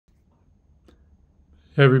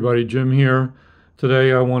Hey everybody, Jim here.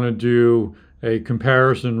 Today I want to do a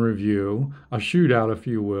comparison review, a shootout if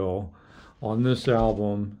you will, on this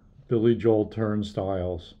album, Billy Joel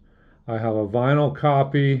Turnstiles. I have a vinyl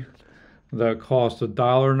copy that cost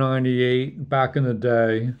 $1.98 back in the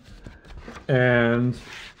day, and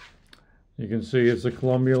you can see it's a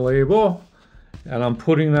Columbia label, and I'm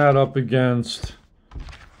putting that up against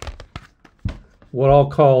what I'll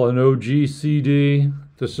call an OG CD.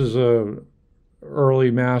 This is a early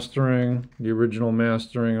mastering, the original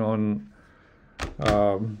mastering on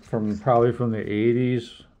from probably from the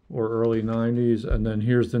 80s or early 90s, and then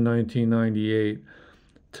here's the 1998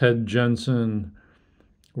 Ted Jensen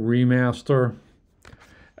remaster.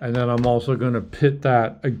 And then I'm also going to pit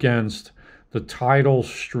that against the Tidal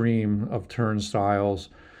stream of Turnstiles,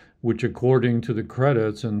 which according to the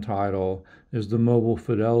credits in Tidal is the Mobile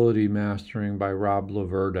Fidelity mastering by Rob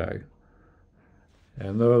Laverde.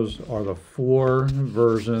 And those are the four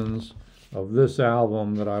versions of this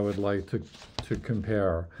album that I would like to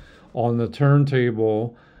compare. On the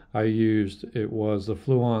turntable, I used, it was the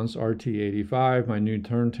Fluance RT85, my new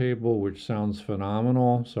turntable, which sounds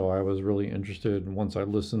phenomenal. So I was really interested. And once I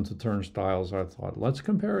listened to Turnstiles, I thought, let's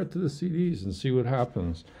compare it to the CDs and see what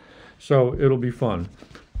happens. So it'll be fun.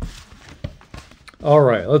 All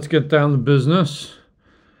right, let's get down to business.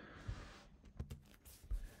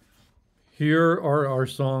 Here are our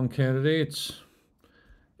song candidates,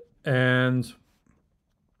 and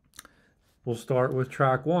we'll start with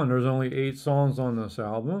track one. There's only 8 songs on this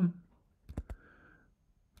album.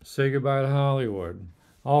 Say Goodbye to Hollywood.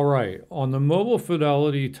 All right, on the Mobile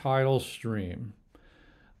Fidelity Tidal stream,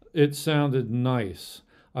 it sounded nice.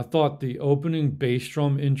 I thought the opening bass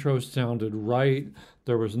drum intro sounded right.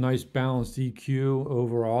 There was nice balanced EQ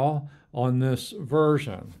overall on this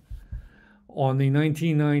version. On the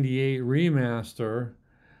 1998 remaster,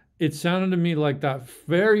 it sounded to me like that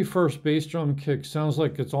very first bass drum kick sounds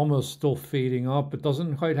like it's almost still fading up. It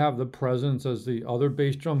doesn't quite have the presence as the other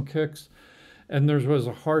bass drum kicks. And there was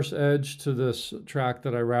a harsh edge to this track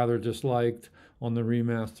that I rather disliked on the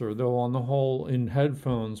remaster. Though on the whole, in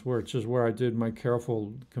headphones, which is where I did my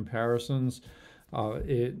careful comparisons,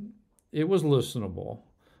 it was listenable,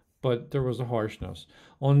 but there was a harshness.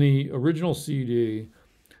 On the original CD,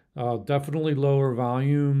 definitely lower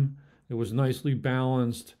volume. It was nicely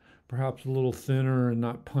balanced, perhaps a little thinner and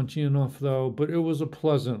not punchy enough though, but it was a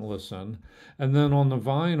pleasant listen. And then on the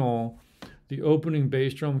vinyl, the opening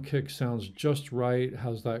bass drum kick sounds just right,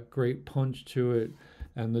 has that great punch to it,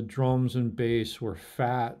 and the drums and bass were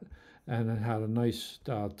fat, and it had a nice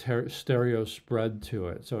stereo spread to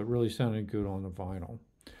it. So it really sounded good on the vinyl.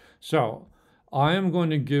 So I am going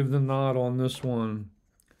to give the nod on this one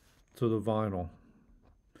to the vinyl,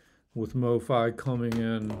 with MoFi coming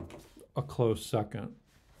in a close second.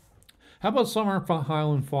 How about Summer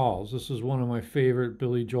Highland Falls? This is one of my favorite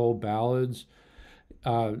Billy Joel ballads.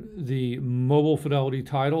 The Mobile Fidelity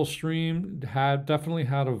Tidal stream definitely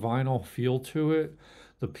had a vinyl feel to it.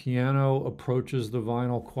 The piano approaches the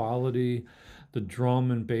vinyl quality. The drum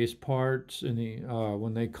and bass parts,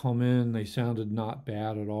 when they come in, they sounded not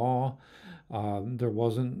bad at all. There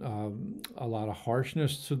wasn't a lot of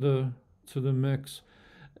harshness to the mix.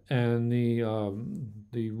 And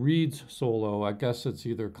the reeds solo, I guess it's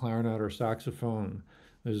either clarinet or saxophone,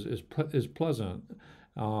 is pleasant.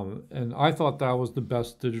 And I thought that was the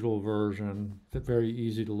best digital version, very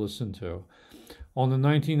easy to listen to. On the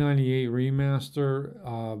 1998 remaster,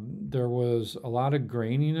 there was a lot of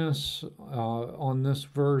graininess on this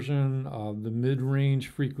version. The mid-range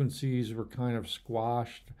frequencies were kind of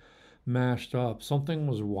squashed, mashed up. Something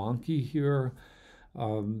was wonky here.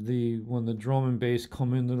 When the drum and bass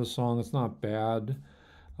come into the song, it's not bad.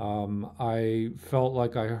 I felt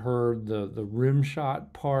like I heard the rim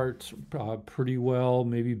shot parts pretty well,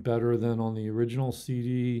 maybe better than on the original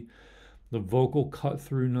CD. The vocal cut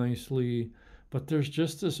through nicely, but there's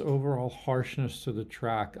just this overall harshness to the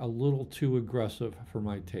track, a little too aggressive for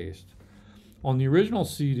my taste. On the original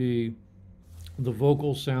CD, the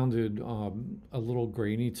vocals sounded a little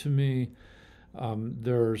grainy to me.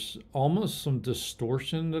 There's almost some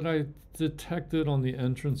distortion that I detected on the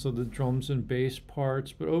entrance of the drums and bass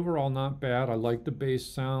parts, but overall not bad. I like the bass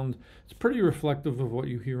sound. It's pretty reflective of what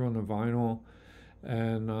you hear on the vinyl,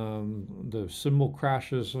 and the cymbal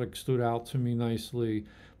crashes stood out to me nicely,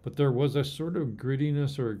 but there was a sort of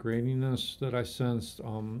grittiness or a graininess that I sensed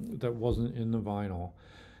that wasn't in the vinyl.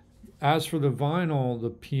 As for the vinyl, the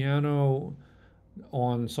piano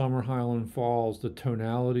on Summer Highland Falls, the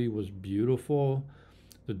tonality was beautiful.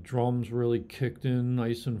 The drums really kicked in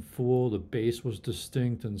nice and full. The bass was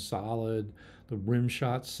distinct and solid. The rim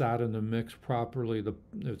shot sat in the mix properly.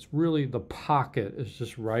 It's really, the pocket is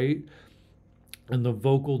just right. And the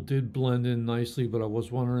vocal did blend in nicely, but I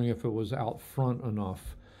was wondering if it was out front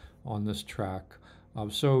enough on this track.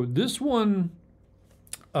 So this one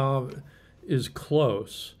is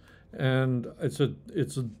close, and it's a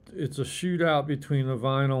shootout between the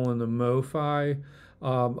vinyl and the MoFi.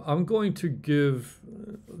 I'm going to give,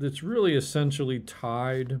 it's really essentially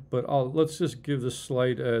tied, but let's just give the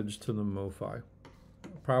slight edge to the MoFi,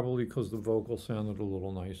 probably because the vocal sounded a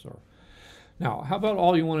little nicer. Now, how about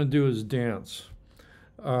All You Want to Do Is Dance?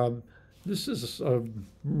 This is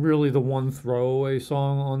really the one throwaway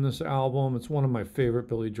song on this album. It's one of my favorite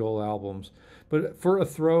Billy Joel albums. But for a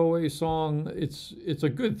throwaway song, it's a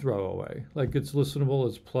good throwaway. Like, it's listenable,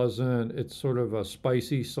 it's pleasant, it's sort of a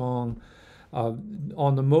spicy song.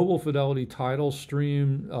 On the Mobile Fidelity Tidal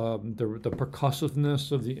stream, the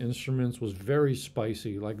percussiveness of the instruments was very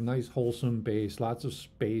spicy, like nice wholesome bass, lots of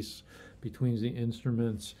space between the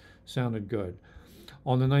instruments, sounded good.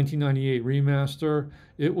 On the 1998 remaster,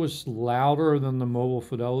 it was louder than the Mobile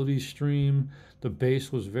Fidelity stream. The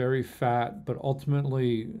bass was very fat, but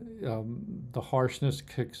ultimately the harshness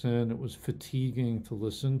kicks in. It was fatiguing to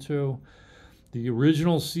listen to. The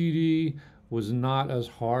original CD was not as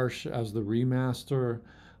harsh as the remaster,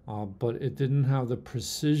 but it didn't have the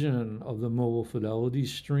precision of the Mobile Fidelity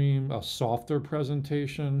stream, a softer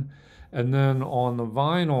presentation. And then on the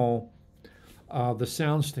vinyl, the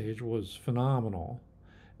soundstage was phenomenal.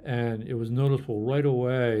 And it was noticeable right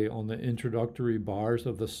away on the introductory bars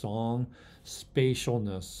of the song.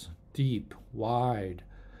 Spatialness, deep, wide,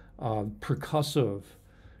 percussive,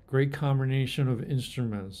 great combination of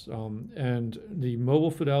instruments. And the Mobile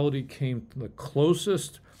Fidelity came the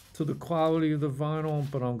closest to the quality of the vinyl,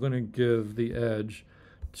 but I'm going to give the edge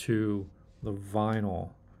to the vinyl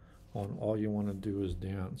on All You Want to Do Is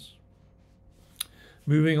Dance.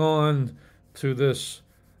 Moving on to this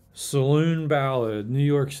saloon ballad, New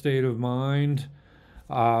York State of Mind.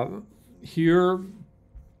 Here,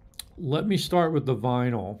 let me start with the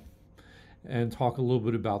vinyl and talk a little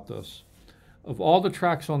bit about this. Of all the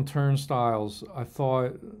tracks on Turnstiles, I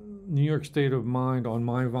thought New York State of Mind on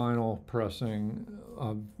my vinyl pressing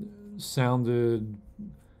sounded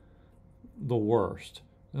the worst.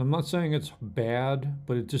 I'm not saying it's bad,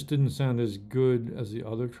 but it just didn't sound as good as the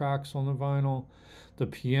other tracks on the vinyl. The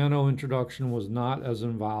piano introduction was not as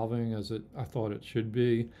involving as I thought it should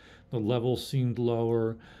be. The level seemed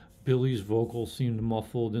lower. Billy's vocal seemed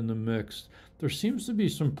muffled in the mix. There seems to be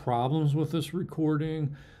some problems with this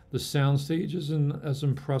recording. The soundstage isn't as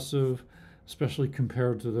impressive, especially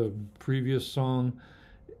compared to the previous song.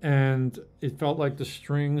 And it felt like the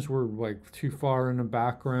strings were like too far in the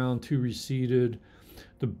background, too receded.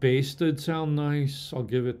 The bass did sound nice, I'll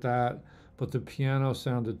give it that, but the piano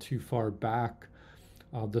sounded too far back.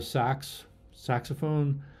 The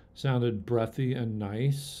saxophone sounded breathy and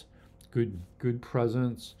nice, good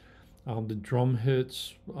presence. The drum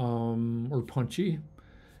hits were punchy,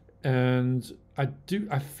 and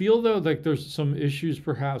I feel though like there's some issues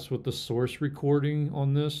perhaps with the source recording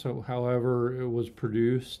on this. So however it was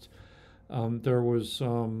produced, there was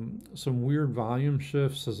some weird volume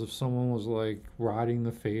shifts, as if someone was like riding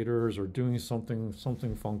the faders or doing something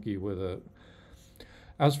funky with it.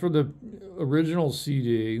 As for the original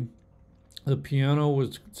CD, the piano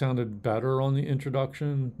sounded better on the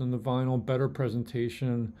introduction than the vinyl, better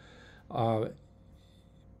presentation.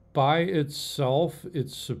 By itself,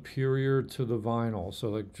 it's superior to the vinyl. So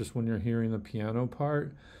like just when you're hearing the piano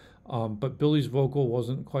part, but Billy's vocal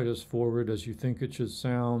wasn't quite as forward as you think it should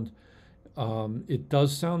sound. It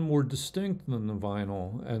does sound more distinct than the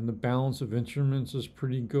vinyl, and the balance of instruments is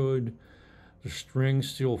pretty good. The strings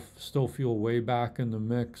still feel way back in the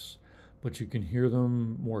mix, but you can hear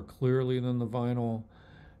them more clearly than the vinyl.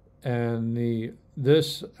 And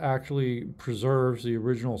this actually preserves the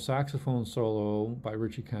original saxophone solo by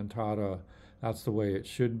Richie Cantata. That's the way it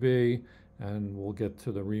should be, and we'll get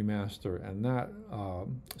to the remaster and that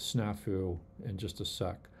snafu in just a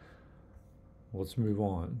sec. Let's move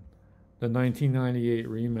on. The 1998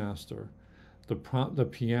 remaster. The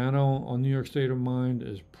piano on New York State of Mind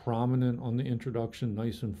is prominent on the introduction,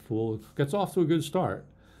 nice and full. It gets off to a good start.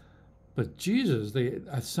 But Jesus,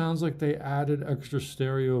 it sounds like they added extra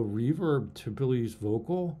stereo reverb to Billy's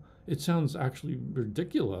vocal. It sounds actually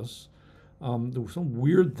ridiculous. Some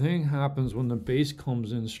weird thing happens when the bass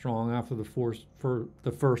comes in strong after the first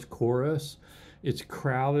chorus. It's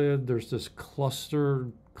crowded. There's this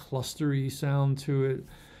clustery sound to it,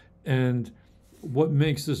 and what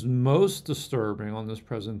makes this most disturbing on this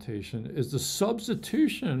presentation is the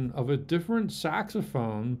substitution of a different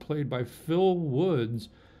saxophone played by Phil Woods.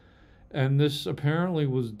 And this apparently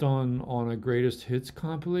was done on a greatest hits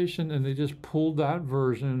compilation, and they just pulled that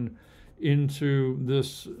version into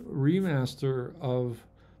this remaster of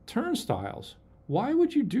Turnstiles. Why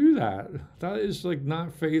would you do that? That is like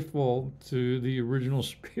not faithful to the original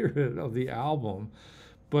spirit of the album.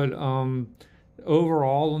 But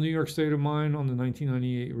overall, the New York State of Mind on the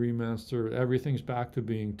 1998 remaster, everything's back to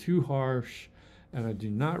being too harsh, and I do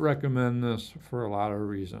not recommend this for a lot of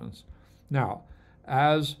reasons. Now,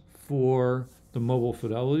 as for the mobile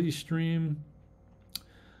fidelity stream,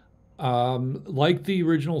 like the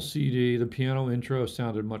original CD, the piano intro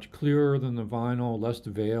sounded much clearer than the vinyl, less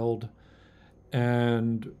veiled,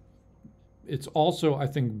 and it's also, I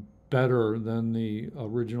think, better than the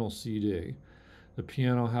original CD. The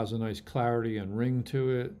piano has a nice clarity and ring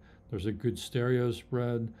to it. There's a good stereo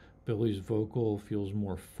spread. Billy's vocal feels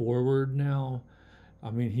more forward now. I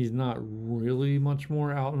mean, he's not really much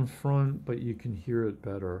more out in front, but you can hear it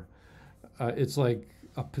better. It's like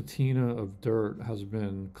a patina of dirt has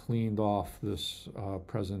been cleaned off this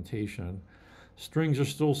presentation. Strings are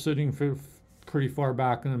still sitting pretty far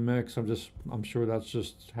back in the mix. I'm sure that's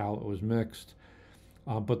just how it was mixed.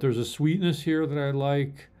 But there's a sweetness here that I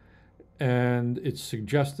like, and it's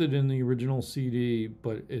suggested in the original CD,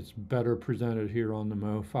 but it's better presented here on the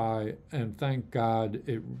MoFi. And thank God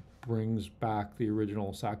it brings back the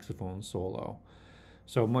original saxophone solo.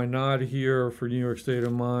 So my nod here for New York State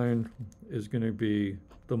of Mind is going to be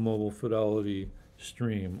the mobile fidelity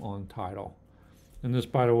stream on Tidal. And this,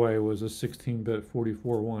 by the way, was a 16-bit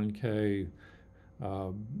 44.1K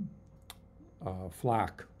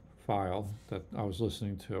flac file that I was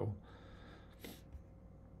listening to.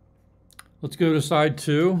 Let's go to side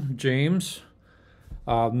 2, James.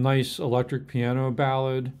 Nice electric piano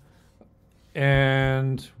ballad.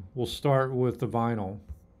 And we'll start with the vinyl.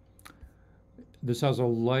 This has a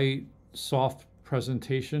light, soft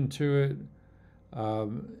presentation to it.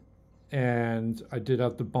 And I did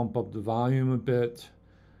have to bump up the volume a bit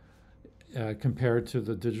compared to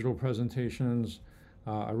the digital presentations.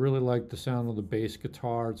 I really like the sound of the bass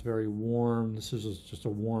guitar. It's very warm. This is just a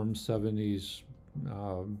warm 70s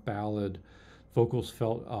ballad. Vocals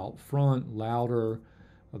felt out front, louder.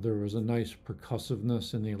 There was a nice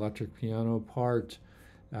percussiveness in the electric piano part.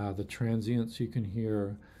 The transients you can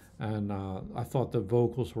hear. And I thought the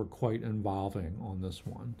vocals were quite involving on this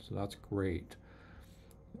one, so that's great.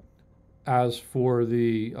 As for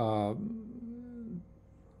the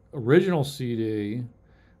original CD,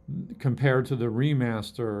 compared to the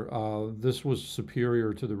remaster, this was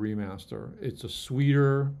superior to the remaster. It's a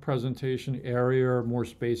sweeter presentation, airier, more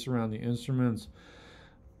space around the instruments.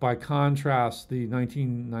 By contrast, the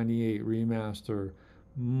 1998 remaster,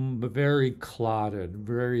 very clotted,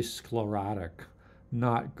 very sclerotic.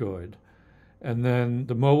 Not good. And then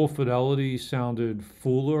the mobile fidelity sounded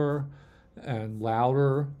fuller and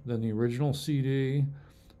louder than the original CD,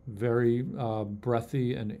 very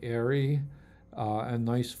breathy and airy, and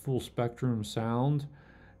nice full spectrum sound.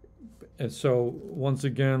 And so once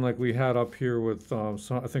again, like we had up here with, I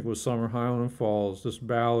think it was Summer Highland Falls, this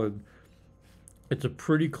ballad, it's a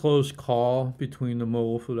pretty close call between the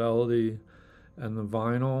mobile fidelity and the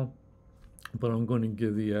vinyl, but I'm going to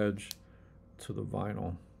give the edge to the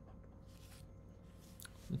vinyl.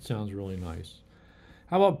 It sounds really nice.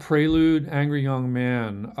 How about Prelude, Angry Young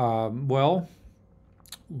Man? Well,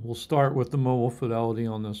 we'll start with the mobile fidelity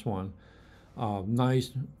on this one.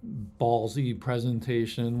 Nice, ballsy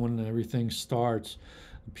presentation when everything starts.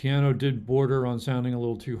 The piano did border on sounding a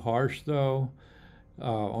little too harsh, though,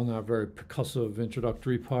 on that very percussive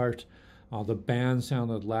introductory part. The band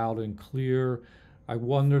sounded loud and clear. I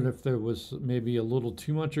wondered if there was maybe a little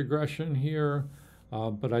too much aggression here,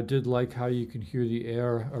 but I did like how you can hear the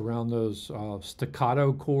air around those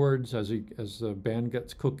staccato chords as the band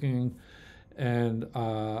gets cooking. And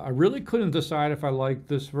I really couldn't decide if I liked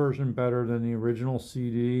this version better than the original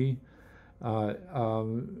CD.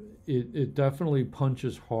 It definitely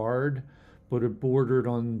punches hard, but it bordered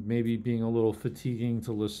on maybe being a little fatiguing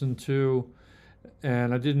to listen to.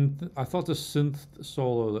 And I thought the synth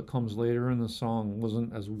solo that comes later in the song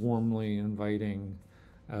wasn't as warmly inviting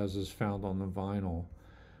as is found on the vinyl.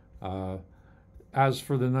 As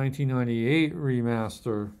for the 1998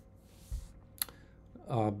 remaster,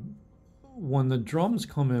 when the drums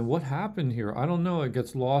come in, what happened here? I don't know. It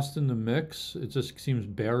gets lost in the mix. It just seems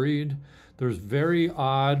buried. There's very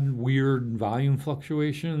odd, weird volume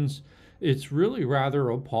fluctuations. It's really rather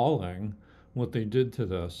appalling what they did to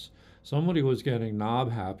this. Somebody was getting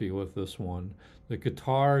knob happy with this one. The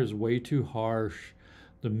guitar is way too harsh.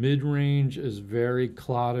 The mid-range is very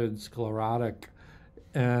clotted, sclerotic.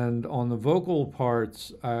 And on the vocal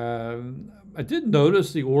parts, I did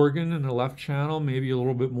notice the organ in the left channel, maybe a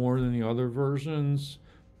little bit more than the other versions.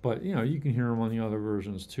 But, you know, you can hear them on the other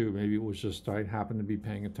versions too. Maybe it was just I happened to be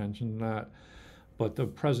paying attention to that. But the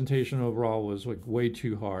presentation overall was like way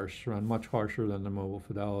too harsh, and much harsher than the mobile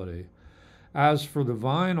fidelity. As for the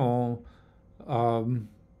vinyl, oh,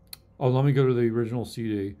 let me go to the original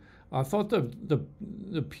CD. I thought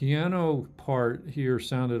the piano part here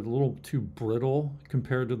sounded a little too brittle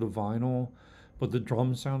compared to the vinyl, but the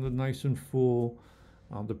drums sounded nice and full.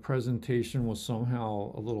 The presentation was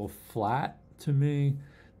somehow a little flat to me,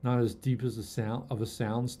 not as deep as the sound of a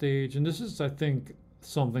sound stage. And this is, I think,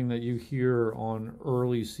 something that you hear on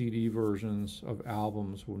early CD versions of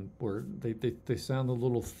albums where they sound a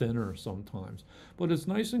little thinner sometimes. But it's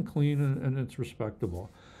nice and clean and it's respectable.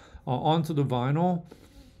 Onto the vinyl.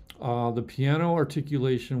 The piano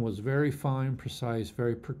articulation was very fine, precise,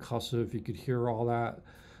 very percussive. You could hear all that.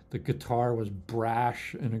 The guitar was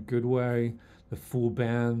brash in a good way. The full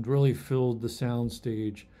band really filled the sound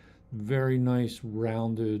stage. Very nice,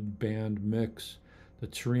 rounded band mix. The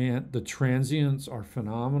transients are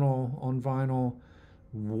phenomenal on vinyl.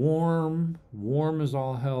 Warm as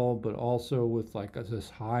all hell, but also with like this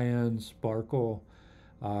high-end sparkle.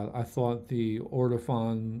 I thought the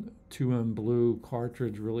Ortofon 2M Blue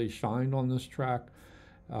cartridge really shined on this track,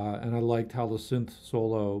 and I liked how the synth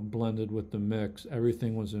solo blended with the mix.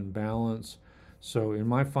 Everything was in balance. So in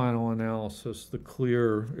my final analysis, the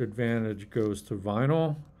clear advantage goes to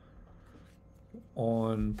vinyl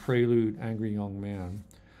on Prelude Angry Young Man.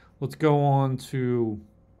 Let's go on to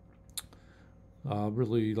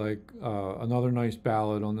really like another nice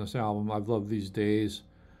ballad on this album, I've Loved These Days.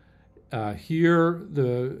 Here,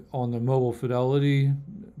 on the mobile fidelity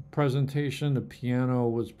presentation, the piano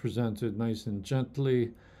was presented nice and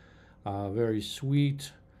gently, very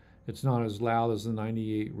sweet. It's not as loud as the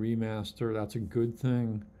 98 remaster. That's a good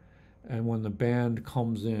thing. And when the band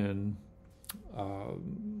comes in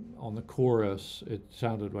on the chorus, it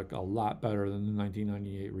sounded like a lot better than the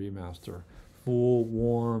 1998 remaster. Full,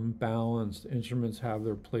 warm, balanced. Instruments have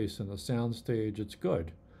their place in the soundstage. It's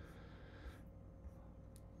good.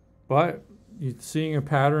 But you're seeing a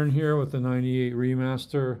pattern here with the 98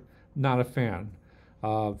 remaster, not a fan.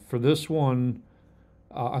 For this one,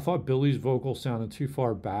 I thought Billy's vocal sounded too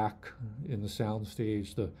far back in the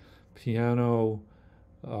soundstage. The piano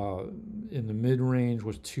in the mid-range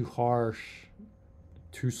was too harsh,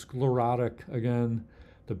 too sclerotic again.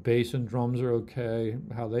 The bass and drums are okay,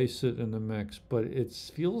 how they sit in the mix, but it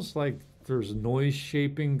feels like there's noise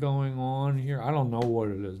shaping going on here. I don't know what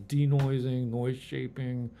it is. Denoising, noise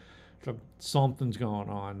shaping. Something's going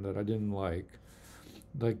on that I didn't like.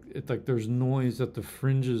 Like there's noise at the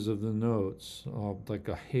fringes of the notes, like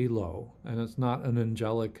a halo, and it's not an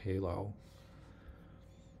angelic halo.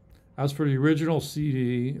 As for the original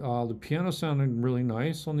CD, the piano sounded really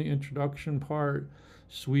nice on the introduction part.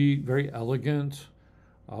 Sweet, very elegant.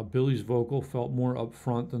 Billy's vocal felt more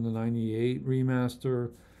upfront than the 98 remaster,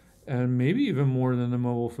 and maybe even more than the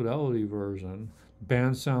mobile fidelity version.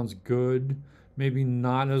 Band sounds good. Maybe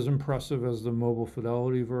not as impressive as the mobile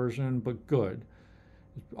fidelity version, but good.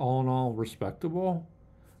 All in all, respectable.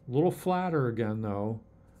 A little flatter again, though.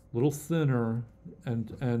 A little thinner,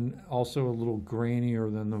 and also a little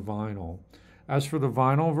grainier than the vinyl. As for the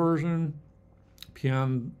vinyl version,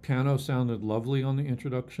 piano sounded lovely on the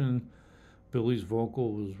introduction. Billy's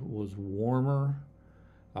vocal was warmer.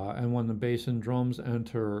 And when the bass and drums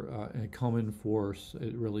enter and come in force,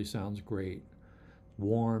 it really sounds great.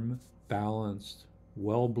 Warm, balanced,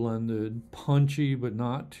 well blended, punchy but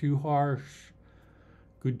not too harsh.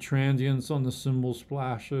 Good transients on the cymbal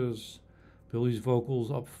splashes. Billy's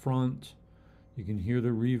vocals up front. You can hear the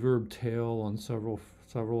reverb tail on several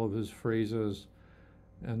of his phrases.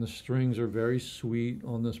 And the strings are very sweet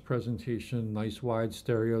on this presentation. Nice wide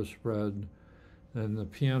stereo spread. And the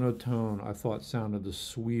piano tone I thought sounded the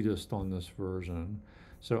sweetest on this version.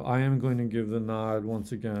 So I am going to give the nod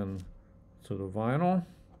once again to the vinyl.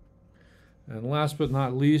 And last but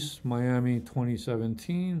not least, Miami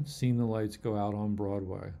 2017, Seen the Lights Go Out on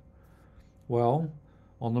Broadway. Well,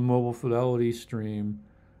 on the mobile fidelity stream,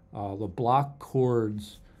 the block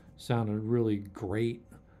chords sounded really great,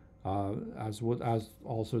 as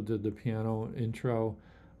also did the piano intro.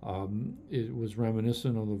 It was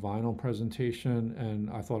reminiscent of the vinyl presentation, and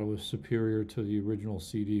I thought it was superior to the original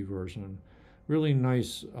CD version. Really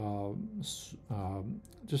nice,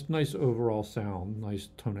 just nice overall sound, nice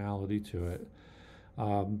tonality to it.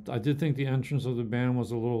 I did think the entrance of the band was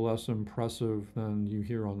a little less impressive than you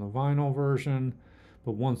hear on the vinyl version,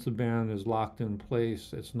 but once the band is locked in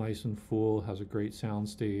place, it's nice and full, has a great sound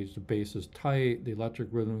stage, the bass is tight, the electric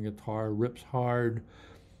rhythm guitar rips hard.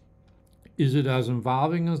 Is it as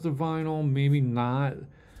involving as the vinyl? Maybe not.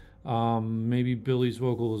 Maybe Billy's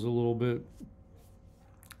vocal is a little bit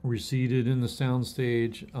receded in the sound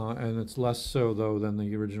stage, and it's less so though than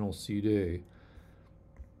the original CD.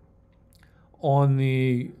 On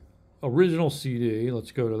the original CD,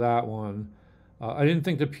 let's go to that one. I didn't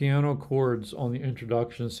think the piano chords on the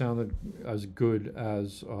introduction sounded as good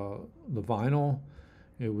as the vinyl.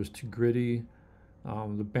 It was too gritty.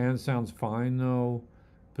 The band sounds fine though.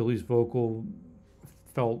 Billy's vocal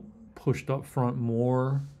felt pushed up front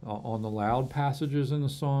more on the loud passages in the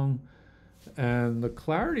song. And the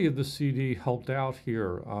clarity of the CD helped out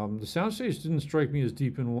here. The soundstage didn't strike me as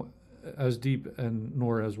deep and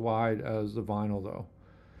nor as wide as the vinyl though.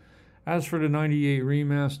 As for the 98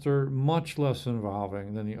 remaster, much less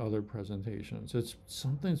involving than the other presentations.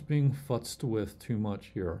 Something's being futzed with too much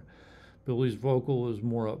here. Billy's vocal is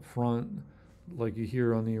more up front, like you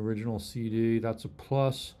hear on the original CD. That's a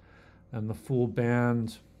plus. And the full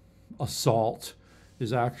band assault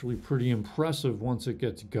is actually pretty impressive once it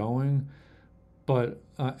gets going. But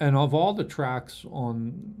and of all the tracks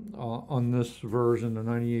on this version, the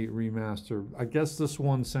 98 remaster, I guess this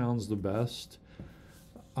one sounds the best.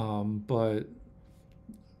 But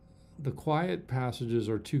the quiet passages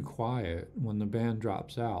are too quiet when the band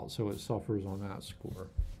drops out, so it suffers on that score.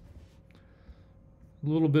 A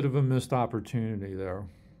little bit of a missed opportunity there.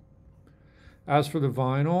 As for the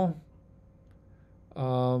vinyl,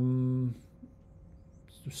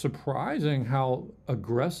 surprising how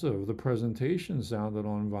aggressive the presentation sounded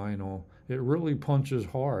on vinyl. It really punches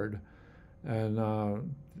hard, and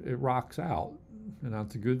it rocks out, and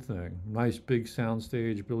that's a good thing. Nice big sound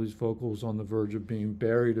stage. Billy's vocals on the verge of being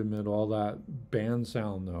buried amid all that band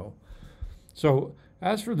sound though. So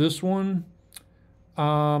as for this one,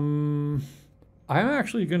 I'm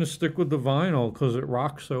actually going to stick with the vinyl because it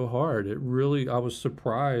rocks so hard. I was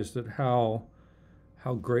surprised at how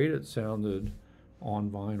great it sounded on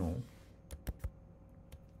vinyl.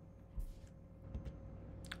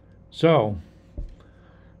 So,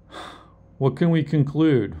 what can we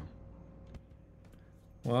conclude?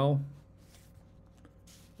 Well,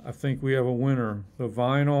 I think we have a winner. The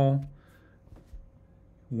vinyl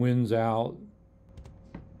wins out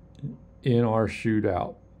in our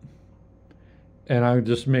shootout. And I would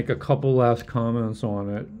just make a couple last comments on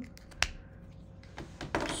it.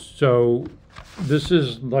 So this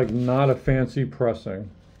is like not a fancy pressing.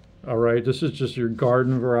 All right, this is just your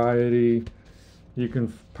garden variety. You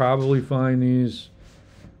can probably find these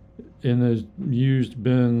in the used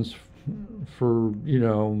bins for, you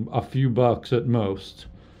know, a few bucks at most.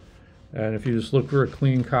 And if you just look for a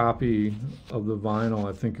clean copy of the vinyl,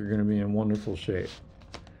 I think you're going to be in wonderful shape.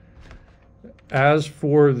 As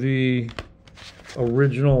for the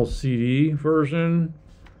original CD version,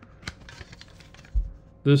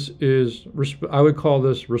 this is, I would call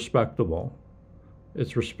this respectable.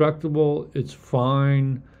 It's respectable, it's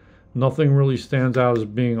fine. Nothing really stands out as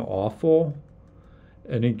being awful.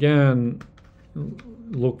 And again,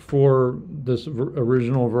 look for this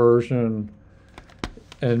original version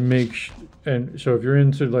and so if you're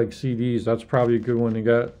into like CDs, that's probably a good one to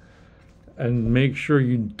get. And make sure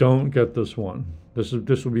you don't get this one. This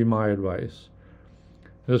will be my advice.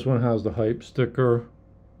 This one has the hype sticker.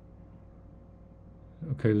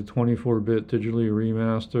 Okay, the 24-bit digitally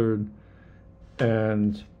remastered.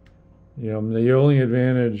 And, you know, the only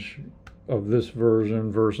advantage of this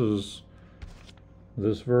version versus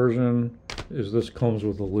this version is this comes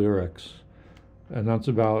with the lyrics. And that's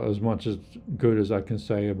about as much as good as I can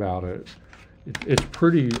say about it. It's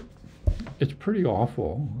pretty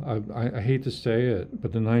awful. I hate to say it,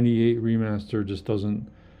 but the 98 remaster just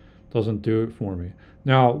doesn't do it for me.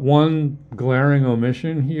 Now, one glaring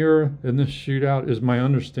omission here in this shootout is my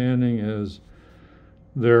understanding is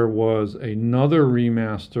there was another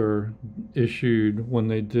remaster issued when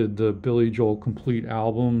they did the Billy Joel Complete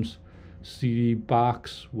Albums CD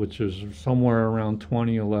box, which is somewhere around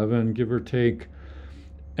 2011, give or take.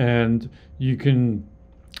 And you can,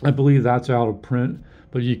 I believe that's out of print,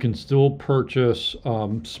 but you can still purchase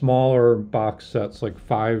smaller box sets, like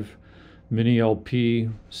 5 mini LP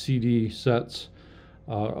CD sets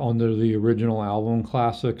under the original Album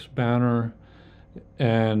Classics banner.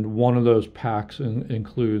 And one of those packs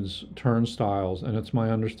includes Turnstiles, and it's my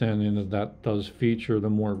understanding that that does feature the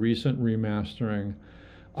more recent remastering.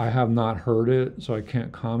 I have not heard it, so I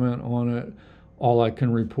can't comment on it. all I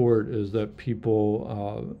can report is that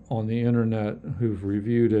people on the internet who've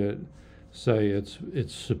reviewed it say it's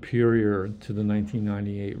superior to the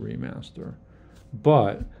 1998 remaster.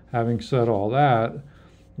 But having said all that,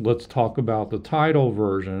 let's talk about the Tidal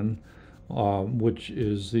version, which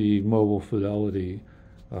is the mobile fidelity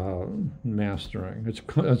mastering.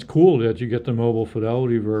 It's cool that you get the mobile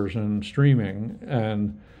fidelity version streaming,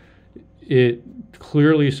 and it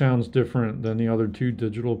clearly sounds different than the other two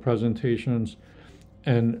digital presentations,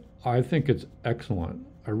 and I think it's excellent.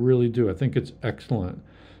 I really do. I think it's excellent.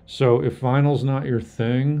 So if vinyl's not your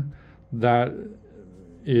thing, that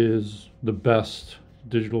is the best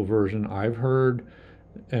digital version I've heard.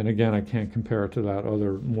 And again, I can't compare it to that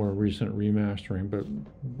other more recent remastering, but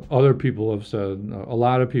other people have said, a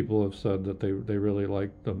lot of people have said that they really like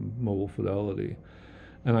the mobile fidelity,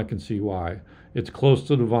 and I can see why. It's close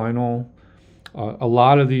to the vinyl. A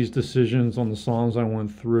lot of these decisions on the songs I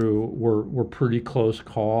went through were pretty close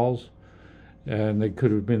calls, and they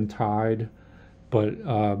could have been tied. But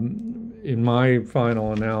in my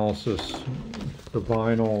final analysis, the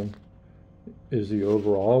vinyl is the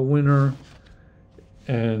overall winner.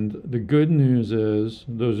 And the good news is,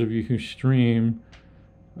 those of you who stream,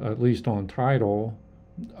 at least on Tidal,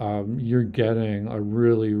 you're getting a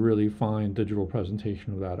really, really fine digital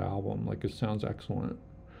presentation of that album. Like, it sounds excellent.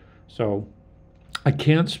 So I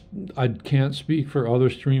can't speak for other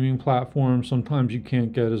streaming platforms. Sometimes you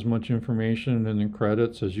can't get as much information in the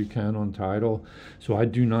credits as you can on Tidal. So I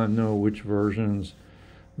do not know which versions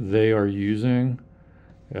they are using.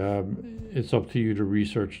 It's up to you to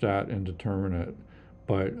research that and determine it.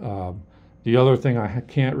 But the other thing I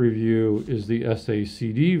can't review is the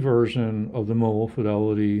SACD version of the mobile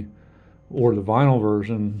fidelity, or the vinyl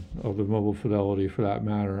version of the mobile fidelity for that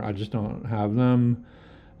matter. I just don't have them.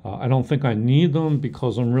 I don't think I need them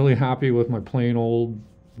because I'm really happy with my plain old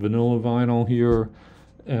vanilla vinyl here.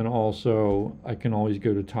 And also, I can always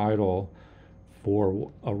go to Tidal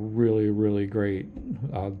for a really, really great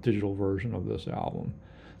digital version of this album.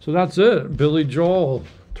 So that's it. Billy Joel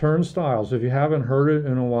Turnstiles. If you haven't heard it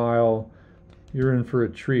in a while, you're in for a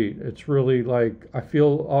treat. It's really like, I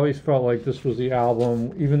always felt like this was the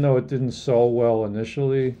album, even though it didn't sell well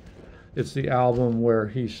initially, it's the album where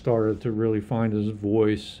he started to really find his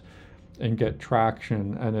voice and get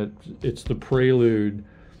traction, and it's the prelude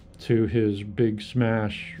to his big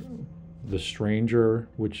smash, The Stranger,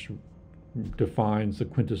 which defines the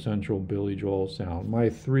quintessential Billy Joel sound. My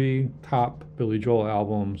three top Billy Joel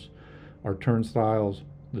albums are Turnstiles,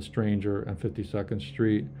 The Stranger, and 52nd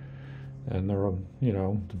Street. And they're, you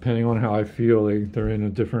know, depending on how I feel, they're in a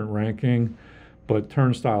different ranking. But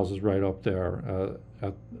Turnstiles is right up there.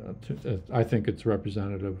 I think it's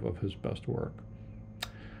representative of his best work.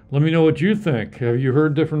 Let me know what you think. Have you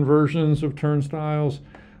heard different versions of Turnstiles?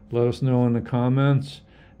 Let us know in the comments.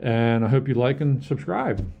 And I hope you like and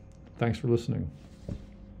subscribe. Thanks for listening.